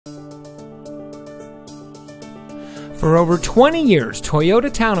For over 20 years,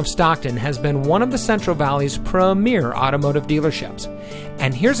 Toyota Town of Stockton has been one of the Central Valley's premier automotive dealerships.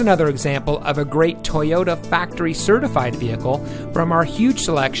 And here's another example of a great Toyota factory certified vehicle from our huge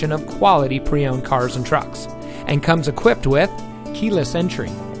selection of quality pre-owned cars and trucks. And comes equipped with keyless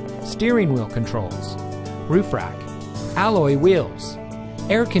entry, steering wheel controls, roof rack, alloy wheels,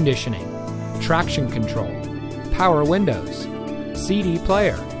 air conditioning, traction control, power windows, CD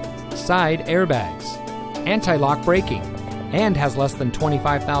player, side airbags, anti-lock braking, and has less than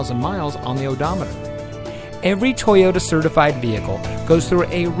 25,000 miles on the odometer. Every Toyota certified vehicle goes through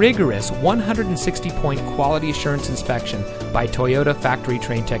a rigorous 160-point quality assurance inspection by Toyota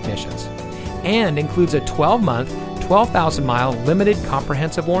factory-trained technicians, and includes a 12-month, 12,000-mile limited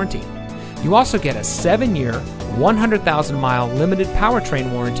comprehensive warranty. You also get a 7-year, 100,000-mile limited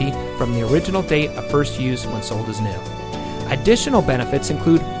powertrain warranty from the original date of first use when sold as new. Additional benefits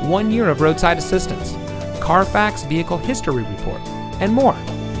include 1 year of roadside assistance, Carfax Vehicle History Report, and more.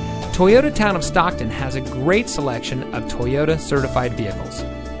 Toyota Town of Stockton has a great selection of Toyota certified vehicles.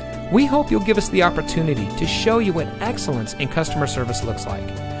 We hope you'll give us the opportunity to show you what excellence in customer service looks like.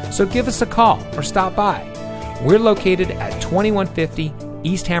 So give us a call or stop by. We're located at 2150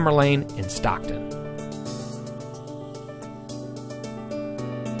 East Hammer Lane in Stockton.